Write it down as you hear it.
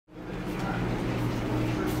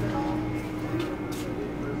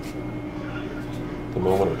The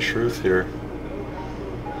moment of truth here.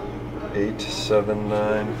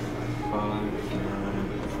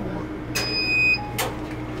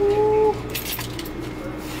 879594.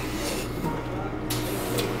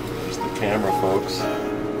 There's the camera, folks.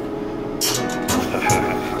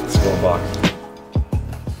 Let's go box.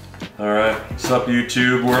 All right, what's up,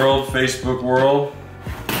 YouTube world, Facebook world?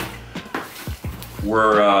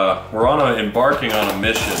 We're embarking on a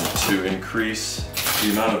mission to increase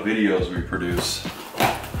the amount of videos we produce.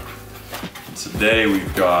 Today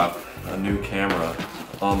we've got a new camera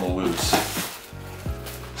on the loose.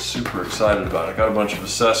 Super excited about it. Got a bunch of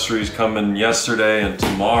accessories coming yesterday and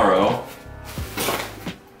tomorrow.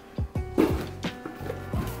 I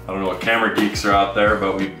don't know what camera geeks are out there,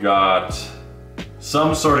 but we've got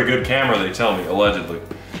some sort of good camera, they tell me, allegedly.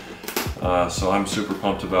 So I'm super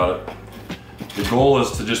pumped about it. The goal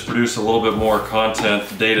is to just produce a little bit more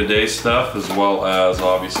content, day-to-day stuff, as well as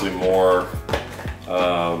obviously more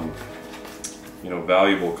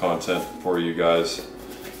valuable content for you guys.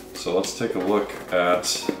 So let's take a look at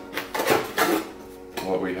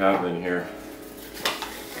what we have in here.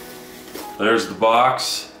 There's the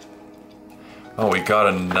box. Oh, we got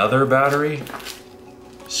another battery?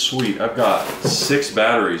 Sweet, I've got 6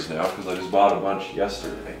 batteries now because I just bought a bunch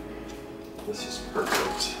yesterday. This is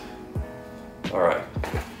perfect. All right,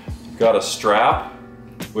 we've got a strap,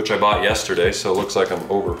 which I bought yesterday, so it looks like I'm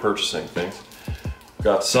over purchasing things.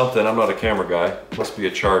 Got something, I'm not a camera guy, must be a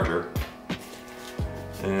charger.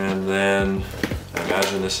 And then, I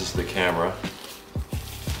imagine this is the camera.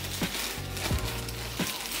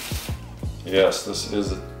 Yes, this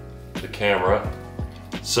is the camera.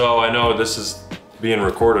 So I know this is being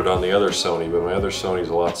recorded on the other Sony, but my other Sony's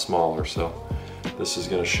a lot smaller, so this is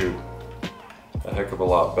gonna shoot a heck of a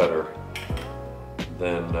lot better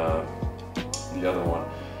than the other one.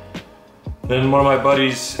 Then one of my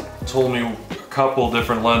buddies told me a couple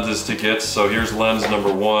different lenses to get, so here's lens number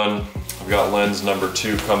 1. I've got lens number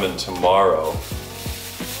 2 coming tomorrow.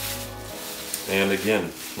 And again,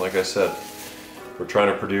 like I said, we're trying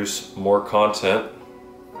to produce more content,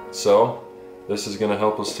 so this is gonna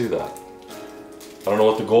help us do that. I don't know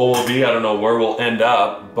what the goal will be, I don't know where we'll end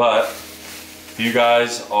up, but if you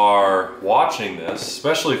guys are watching this,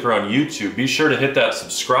 especially if you're on YouTube, be sure to hit that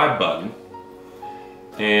subscribe button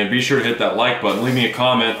and be sure to hit that like button. Leave me a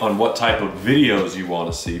comment on what type of videos you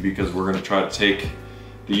want to see, because we're going to try to take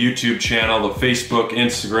the YouTube channel, the Facebook,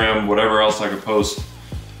 Instagram, whatever else I could post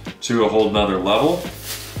to a whole nother level.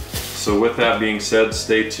 So with that being said,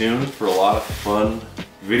 stay tuned for a lot of fun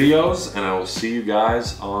videos, and I will see you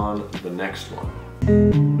guys on the next one.